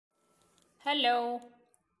Hello,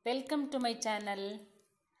 welcome to my channel.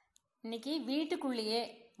 இன்றைக்கி வீட்டுக்குள்ளேயே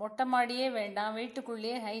மொட்டை மாடியே வேண்டாம்,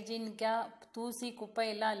 வீட்டுக்குள்ளேயே ஹைஜீனிக்காக தூசி குப்பை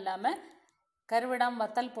எல்லாம் இல்லாமல் கருவிடாம்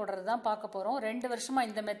வத்தல் போடுறது தான் பார்க்க போகிறோம். 2 வருஷமாக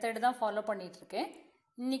இந்த மெத்தடு தான் ஃபாலோ பண்ணிகிட்ருக்கேன்.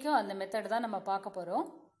 இன்றைக்கும் அந்த மெத்தடு தான் நம்ம பார்க்க போகிறோம்.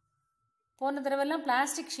 போன தடவைலாம்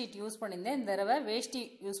பிளாஸ்டிக் ஷீட் யூஸ் பண்ணியிருந்தேன், இந்த தடவை வேஷ்டி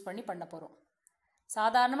யூஸ் பண்ண போகிறோம்.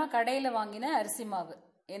 சாதாரணமாக கடையில் வாங்கின அரிசி மாவு,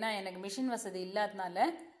 ஏன்னா எனக்கு மிஷின் வசதி இல்லாதனால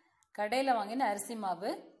கடையில் வாங்கின அரிசி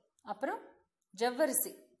மாவு, அப்புறம் ஜவ்வரிசி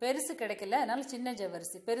பெருசு கிடைக்கல, அதனால சின்ன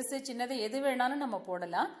ஜவ்வரிசி, பெருசு சின்னது எது வேணாலும் நம்ம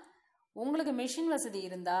போடலாம். உங்களுக்கு மிஷின் வசதி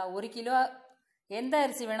இருந்தால் 1 கிலோ எந்த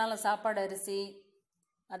அரிசி வேணாலும், சாப்பாடு அரிசி,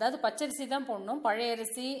 அதாவது பச்சரிசி தான் போடணும், பழைய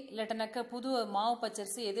அரிசி இல்லாட்டனாக்க புது மாவு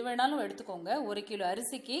பச்சரிசி எது வேணாலும் எடுத்துக்கோங்க. 1 கிலோ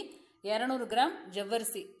அரிசிக்கு 200 கிராம்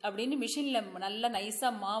ஜவ்வரிசி அப்படின்னு மிஷினில் நல்லா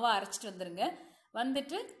நைஸாக மாவாக அரைச்சிட்டு வந்துடுங்க.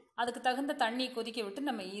 வந்துட்டு அதுக்கு தகுந்த தண்ணி கொதிக்க விட்டு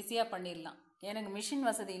நம்ம ஈஸியாக பண்ணிடலாம். எனக்கு மிஷின்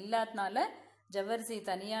வசதி இல்லாதனால ஜவ்வரிசி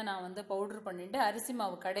தனியாக நான் பவுட்ரு பண்ணிட்டு அரிசி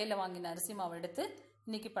மாவு கடையில் வாங்கின அரிசி மாவு எடுத்து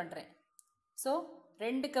இன்றைக்கி பண்ணுறேன். ஸோ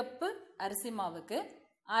 2 கப்பு அரிசி மாவுக்கு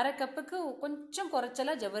 1/2 கப்புக்கு கொஞ்சம்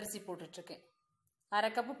குறைச்சலாக ஜவ்வரிசி போட்டுட்ருக்கேன்.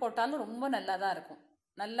 1/2 கப்பு போட்டாலும் ரொம்ப நல்லா தான் இருக்கும்.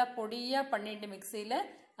 நல்லா பொடியாக பண்ணிட்டு மிக்சியில்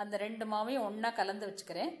அந்த 2 மாவையும் ஒன்றா கலந்து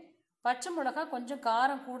வச்சுக்கிறேன். பச்சை மிளகா கொஞ்சம்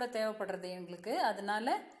காரம் கூட தேவைப்படுறது எங்களுக்கு,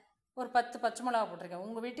 அதனால ஒரு 10 பச்சை மிளகா போட்டிருக்கேன்.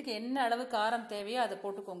 உங்கள் வீட்டுக்கு என்ன அளவு காரம் தேவையோ அதை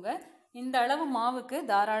போட்டுக்கோங்க. இந்த அளவு மாவுக்கு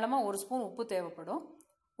தாராளமாக 1 ஸ்பூன் உப்பு தேவைப்படும்.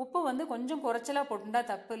 உப்பு கொஞ்சம் குறைச்சலாக போட்டுட்டா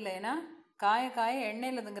தப்பு இல்லை, ஏன்னா காய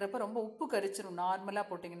எண்ணெயில் இதுங்கிறப்ப ரொம்ப உப்பு கரிச்சிடும். நார்மலாக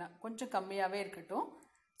போட்டிங்கன்னா கொஞ்சம் கம்மியாகவே இருக்கட்டும்.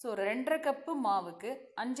 ஸோ ஒரு 2.5 கப்பு மாவுக்கு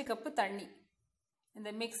 5 கப்பு தண்ணி,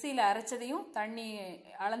 இந்த மிக்சியில் அரைச்சதையும் தண்ணி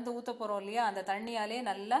அளந்து ஊற்ற போகிறோம் இல்லையா, அந்த தண்ணியாலே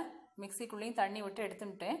நல்லா மிக்சிக்குள்ளேயும் தண்ணி விட்டு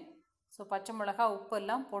எடுத்துட்டேன். ஸோ பச்சை மிளகா உப்பு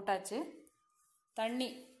எல்லாம் போட்டாச்சு. தண்ணி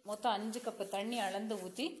மொத்தம் 5 கப்பு தண்ணி அளந்து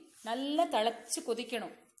ஊற்றி நல்லா திளைச்சி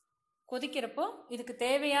கொதிக்கணும். கொதிக்கிறப்போ இதுக்கு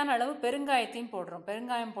தேவையான அளவு பெருங்காயத்தையும் போடுறோம்.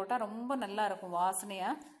 பெருங்காயம் போட்டால் ரொம்ப நல்லா இருக்கும்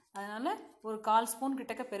வாசனையாக, அதனால் ஒரு 1/4 ஸ்பூன்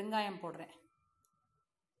கிட்டக்க பெருங்காயம் போடுறேன்.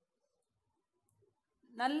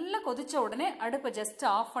 நல்லா கொதித்த உடனே அடுப்பை ஜஸ்ட்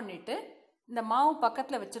ஆஃப் பண்ணிவிட்டு இந்த மாவு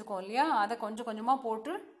பக்கத்தில் வச்சுருக்கோம் இல்லையா, அதை கொஞ்சம் கொஞ்சமாக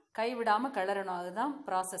போட்டு கைவிடாமல் கிளறணும். அதுதான்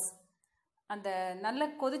ப்ராசஸ். அந்த நல்லா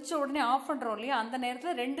கொதித்த உடனே ஆஃப் பண்ணுறோம் இல்லையா, அந்த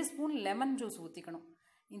நேரத்தில் 2 ஸ்பூன் லெமன் ஜூஸ் ஊற்றிக்கணும்.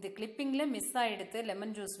 இந்த கிளிப்பிங்கில் மிஸ் ஆகிடுத்து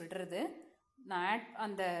லெமன் ஜூஸ் விடுறது, நான்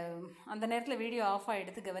அந்த நேரத்தில் வீடியோ ஆஃப்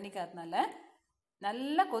ஆகிடுத்து கவனிக்காதனால.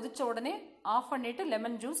 நல்லா கொதித்த உடனே ஆஃப் பண்ணிவிட்டு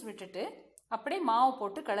லெமன் ஜூஸ் விட்டுட்டு அப்படியே மாவு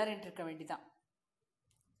போட்டு கிளறிட்டு இருக்க வேண்டிதான்.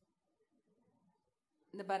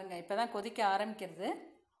 இந்த பாருங்கள், இப்போ தான் கொதிக்க ஆரம்பிக்கிறது.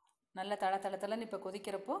 நல்லா தளன்னு இப்போ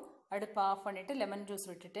கொதிக்கிறப்போ அடுப்பை ஆஃப் பண்ணிவிட்டு லெமன் ஜூஸ்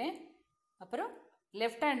விட்டுட்டேன். அப்புறம்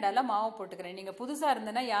லெஃப்ட் ஹேண்டால் மாவு போட்டுக்கிறேன். நீங்கள் புதுசாக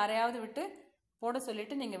இருந்தேன்னா யாரையாவது விட்டு போட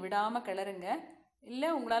சொல்லிவிட்டு நீங்கள் விடாமல் கிளறுங்க. இல்லை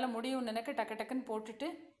உங்களால் முடியும் நினைக்க டக்குன்னு போட்டுட்டு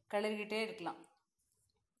கிளறிக்கிட்டே இருக்கலாம்.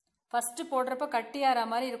 ஃபஸ்ட்டு போடுறப்ப கட்டியார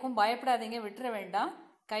மாதிரி இருக்கும், பயப்படாதீங்க, விட்டுற வேண்டாம்.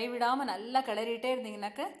 கைவிடாமல் நல்லா கிளறிட்டே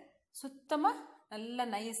இருந்தீங்கன்னாக்க சுத்தமாக நல்லா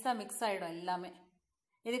நைஸாக மிக்ஸ் ஆகிடும் எல்லாமே.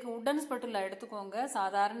 இதுக்கு உட்டன் ஸ்பெட்டுலா எடுத்துக்கோங்க.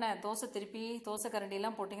 சாதாரண தோசை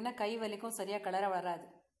கரண்டிலாம் போட்டிங்கன்னா கை வலிக்கும், சரியாக கிளற வராது.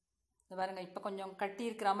 இந்த பாருங்கள், இப்போ கொஞ்சம் கட்டி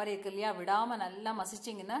இருக்கிற மாதிரி இருக்கு இல்லையா, விடாமல் நல்லா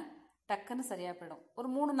மசிச்சிங்கன்னா டக்குன்னு சரியாக போயிடும். ஒரு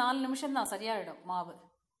 3-4 நிமிஷம் தான் சரியாகிடும் மாவு.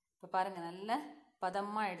 இப்போ பாருங்கள், நல்ல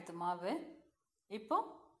பதமாக எடுத்து மாவு. இப்போ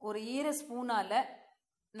ஒரு ஈர ஸ்பூனால்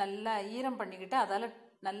நல்லா ஈரம் பண்ணிக்கிட்டு அதால்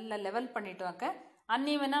நல்லா லெவல் பண்ணிட்டு வாக்க.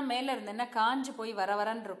 அன்னீவனாக மேலே இருந்தேன்னா காஞ்சி போய்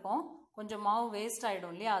வரன்னு இருக்கும், கொஞ்சம் மாவு வேஸ்ட்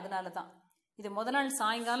ஆகிடும் இல்லையா, அதனால தான். இது முதல் நாள்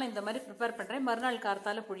சாயங்காலம் இந்த மாதிரி ப்ரிப்பேர் பண்ணுறேன், மறுநாள்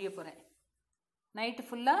காரத்தால் புழிய போகிறேன். நைட்டு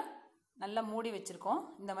ஃபுல்லாக நல்லா மூடி வச்சுருக்கோம்.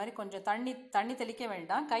 இந்த மாதிரி கொஞ்சம் தண்ணி தெளிக்க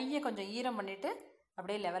வேண்டாம், கையை கொஞ்சம் ஈரம் பண்ணிவிட்டு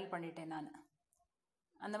அப்படியே லெவல் பண்ணிட்டேன் நான்.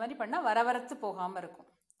 அந்த மாதிரி பண்ணால் வரத்து போகாமல்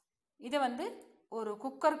இருக்கும். இதை ஒரு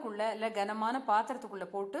குக்கருக்குள்ளே இல்லை கனமான பாத்திரத்துக்குள்ளே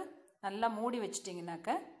போட்டு நல்லா மூடி வச்சிட்டிங்கனாக்க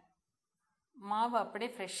மாவு அப்படியே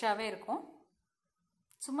ஃப்ரெஷ்ஷாகவே இருக்கும்.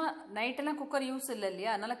 சும்மா நைட்டெல்லாம் குக்கர் யூஸ் இல்லை இல்லையா,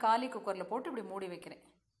 அதனால் காலி குக்கரில் போட்டு இப்படி மூடி வைக்கிறேன்.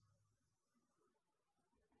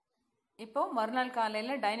 இப்போது மறுநாள்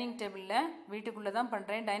காலையில் டைனிங் டேபிளில், வீட்டுக்குள்ளே தான்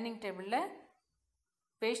பண்ணுறேன், டைனிங் டேபிளில்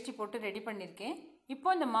பேஸ்ட்ரி போட்டு ரெடி பண்ணியிருக்கேன்.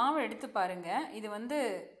 இப்போ இந்த மாவை எடுத்து பாருங்கள். இது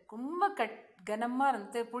ரொம்ப கனமாக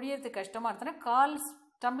இருந்து புழியறதுக்கு கஷ்டமாக இருந்ததுன்னா 1/4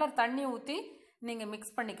 டம்ளர் தண்ணி ஊற்றி நீங்கள்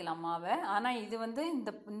மிக்ஸ் பண்ணிக்கலாம் மாவை. ஆனால் இது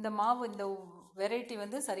இந்த மாவு, இந்த வெரைட்டி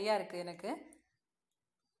சரியாக இருக்குது எனக்கு.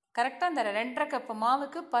 கரெக்டாக இந்த 2.5 கப்பு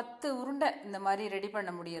மாவுக்கு 10 உருண்டை இந்த மாதிரி ரெடி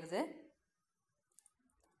பண்ண முடியறது.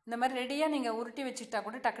 இந்த மாதிரி ரெடியாக நீங்கள் உருட்டி வச்சுக்கிட்டா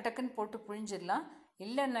கூட டக்குன்னு போட்டு புழிஞ்சிடலாம்.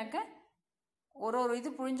 இல்லைன்னாக்க ஒரு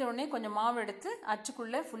இது புழிஞ்ச உடனே கொஞ்சம் மாவு எடுத்து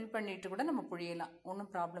அச்சுக்குள்ளே ஃபுல் பண்ணிட்டு கூட நம்ம புழியலாம்,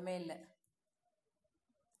 ஒன்றும் ப்ராப்ளமே இல்லை.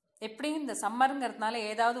 எப்படியும் இந்த சம்மருங்கிறதுனால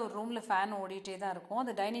ஏதாவது ஒரு ரூமில் ஃபேன் ஓடிட்டே தான் இருக்கும்.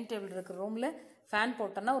 அது டைனிங் டேபிள் இருக்கிற ரூமில் ஃபேன்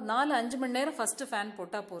போட்டோன்னா ஒரு 4-5 மணி நேரம் ஃபஸ்ட்டு ஃபேன்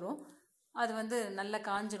போட்டால் போதும். அது நல்லா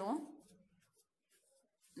காஞ்சிரும்.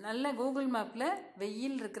 நல்ல கூகுள் மேப்பில்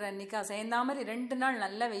வெயில் இருக்கிற அன்றைக்கா சேர்ந்தா மாதிரி 2 நாள்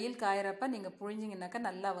நல்ல வெயில் காயறப்ப நீங்கள் புழிஞ்சிங்கனாக்கா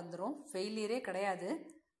நல்லா வந்துடும். ஃபெயிலியரே கிடையாது.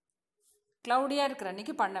 க்ளவுடியாக இருக்கிற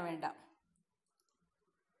அன்றைக்கி பண்ண வேண்டாம்.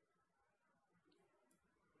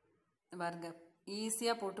 பாருங்க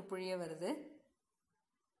ஈஸியாக போட்டு புழிய வருது.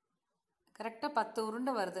 கரெக்டாக 10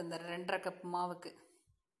 உருண்டை வருது இந்த 2.5 கப் மாவுக்கு.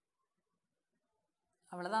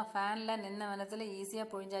 அவ்வளோதான். ஃபேனில் நின்ன வனத்தில்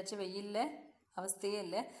ஈஸியாக புழிஞ்சாச்சு. வெயிலில் அவஸ்தையே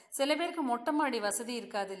இல்லை. சில பேருக்கு மொட்டை மாடி வசதி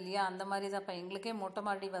இருக்காது இல்லையா, அந்த மாதிரி தான். இப்போ எங்களுக்கே மொட்டை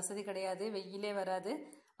மாடி வசதி கிடையாது, வெயிலே வராது.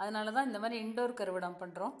 அதனால தான் இந்த மாதிரி இன்டோர் கருவடாம்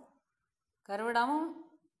பண்ணுறோம். கருவடாமும்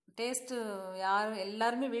டேஸ்ட்டு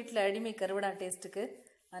எல்லாருமே வீட்டில் அடிமை கருவடா டேஸ்ட்டுக்கு.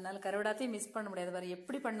 அதனால் கருவடாத்தையும் மிஸ் பண்ண முடியாது. வேறு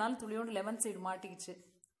எப்படி பண்ணாலும் துளியோண்டு லெமன் சீடு மாட்டிக்கிச்சு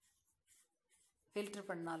ஃபில்ட்ரு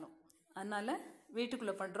பண்ணாலும். அதனால்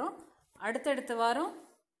வீட்டுக்குள்ளே பண்ணுறோம். அடுத்தடுத்த வாரம்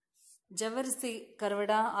ஜவ்வரிசி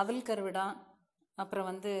கருவடா, அவல் கருவடா,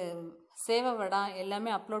 அப்புறம் சேவை வடா எல்லாமே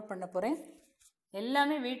அப்லோட் பண்ண போகிறேன்.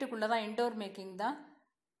 எல்லாமே வீட்டுக்குள்ளே தான், இன்டோர் மேக்கிங் தான்.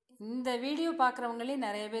 இந்த வீடியோ பார்க்குறவங்களே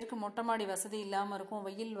நிறைய பேருக்கு மொட்டை மாடி வசதி இல்லாமல் இருக்கும்,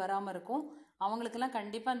 வெயில் வராமல் இருக்கும். அவங்களுக்கெல்லாம்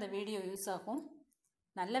கண்டிப்பாக இந்த வீடியோ யூஸ் ஆகும்.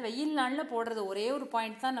 நல்ல வெயில் நாளில் போடுறது ஒரே ஒரு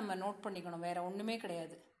பாயிண்ட் தான் நம்ம நோட் பண்ணிக்கணும், வேறு ஒன்றுமே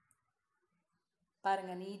கிடையாது.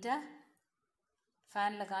 பாருங்கள் நீட்டாக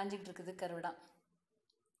ஃபேனில் காஞ்சிக்கிட்டு இருக்குது கருவடா.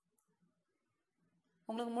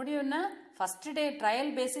 உங்களுக்கு முடியும்னா ஃபஸ்ட்டு டே ட்ரையல்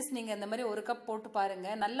பேசிஸ் நீங்கள் இந்த மாதிரி 1 கப் போட்டு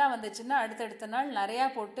பாருங்கள். நல்லா வந்துச்சுன்னா அடுத்தடுத்த நாள் நிறையா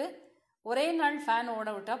போட்டு ஒரே நாள் ஃபேன் ஓட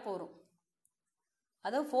விட்டால் போகும்.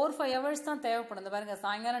 அதுவும் 4-5 ஹவர்ஸ் தான் தேவைப்படும். இந்த பாருங்கள்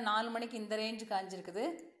சாயங்காலம் 4 மணிக்கு இந்த ரேஞ்சு காஞ்சிருக்குது.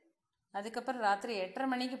 அதுக்கப்புறம் ராத்திரி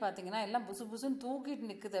 8:30 மணிக்கு பார்த்தீங்கன்னா எல்லாம் புசு புசுன்னு தூக்கிட்டு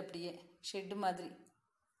நிற்குது, அப்படியே ஷெட்டு மாதிரி.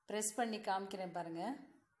 ப்ரெஸ் பண்ணி காமிக்கிறேன் பாருங்கள்.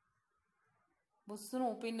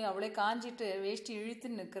 புசுன்னு உப்பின்னு அவ்வளோ காஞ்சிட்டு வேஷ்டி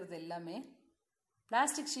இழுத்துன்னு நிற்கிறது எல்லாமே.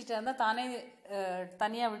 பிளாஸ்டிக் ஷீட்டாக இருந்தால் தானே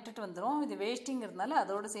தனியாக விட்டுட்டு வந்துடும். இது வேஸ்டிங்கிறதுனால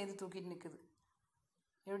அதோடு சேர்ந்து தூக்கிட்டு நிற்குது.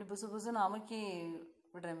 எப்படி புசு புசுன்னு அமுக்கி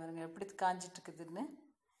விடுறேன் பாருங்க எப்படி காஞ்சிட்ருக்குதுன்னு.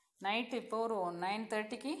 நைட்டு இப்போ ஒரு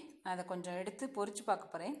 9:30க்கு நான் அதை கொஞ்சம் எடுத்து பொரிச்சு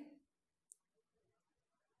பார்க்க போகிறேன்.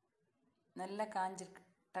 நல்லா காஞ்சிருக்கு,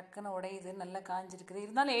 டக்குன்னு உடையுது, நல்லா காஞ்சிருக்குது.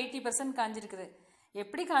 இருந்தாலும் 80% காஞ்சிருக்குது.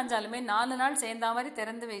 எப்படி காஞ்சாலுமே 4 நாள் சேர்ந்தா மாதிரி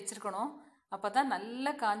திறந்து வச்சுருக்கணும். அப்போ தான்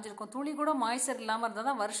நல்லா காஞ்சிருக்கும். துளி கூட மாய்ச்சர் இல்லாமல் இருந்தால்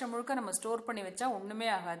தான் வருஷம் முழுக்க நம்ம ஸ்டோர் பண்ணி வச்சா ஒன்றுமே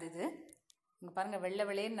ஆகாது. இது இங்கே பாருங்கள் வெள்ளை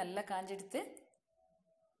வெள்ளையே நல்லா காஞ்சிடுத்து.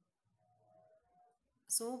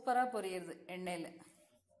 சூப்பராக பொரியுது எண்ணெயில்.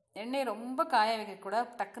 எண்ணெய் ரொம்ப காய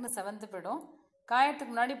வைக்கக்கூடாது, டக்குன்னு செவந்து போயிடும்.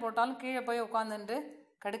 காயத்துக்கு முன்னாடி போட்டாலும் கீழே போய் உட்காந்துட்டு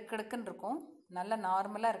கடுக்கு கடுக்குன்னு இருக்கும். நல்லா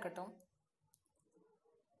நார்மலாக இருக்கட்டும்.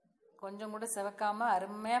 கொஞ்சம் கூட செவக்காமல்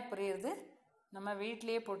அருமையாக பொரியுது. நம்ம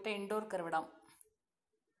வீட்டிலையே போட்டு இன்டோர் கருவடாம்.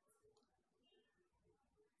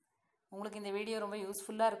 உங்களுக்கு இந்த வீடியோ ரொம்ப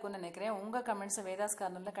யூஸ்ஃபுல்லாக இருக்கும்னு நினைக்கிறேன். உங்கள் கமெண்ட்ஸை வேதாஸ்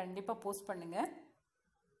கார்னரில் கண்டிப்பாக போஸ்ட் பண்ணுங்கள்.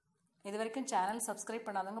 இது வரைக்கும் சேனல் சப்ஸ்கிரைப்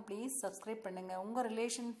பண்ணாதவங்க ப்ளீஸ் சப்ஸ்கிரைப் பண்ணுங்கள். உங்கள்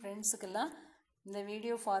ரிலேஷன் ஃப்ரெண்ட்ஸுக்கெல்லாம் இந்த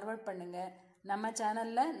வீடியோ ஃபார்வர்ட் பண்ணுங்கள். நம்ம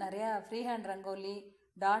சேனலில் நிறையா free hand rangoli,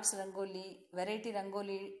 dots rangoli, variety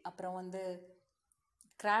rangoli, அப்புறம்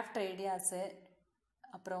கிராஃப்ட் ஐடியாஸு,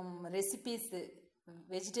 அப்புறம் ரெசிபீஸு,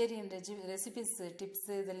 வெஜிடேரியன் ரெசிபீஸ்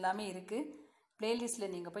டிப்ஸு இது எல்லாமே இருக்குது.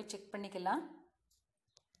 ப்ளேலிஸ்ட்டில் நீங்கள் போய் செக் பண்ணிக்கலாம்.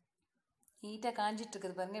 நீட்டாக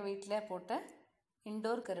காஞ்சிட்ருக்குது பாருங்கள் வீட்டில் போட்ட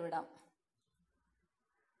இன்டோர் கருவிடாம்.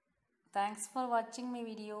 தேங்க்ஸ் ஃபார் வாட்சிங் my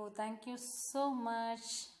video. Thank you so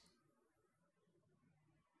much.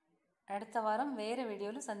 அடுத்த வாரம் வேறு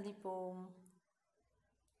வீடியோவில் சந்திப்போம்.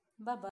 பாய்.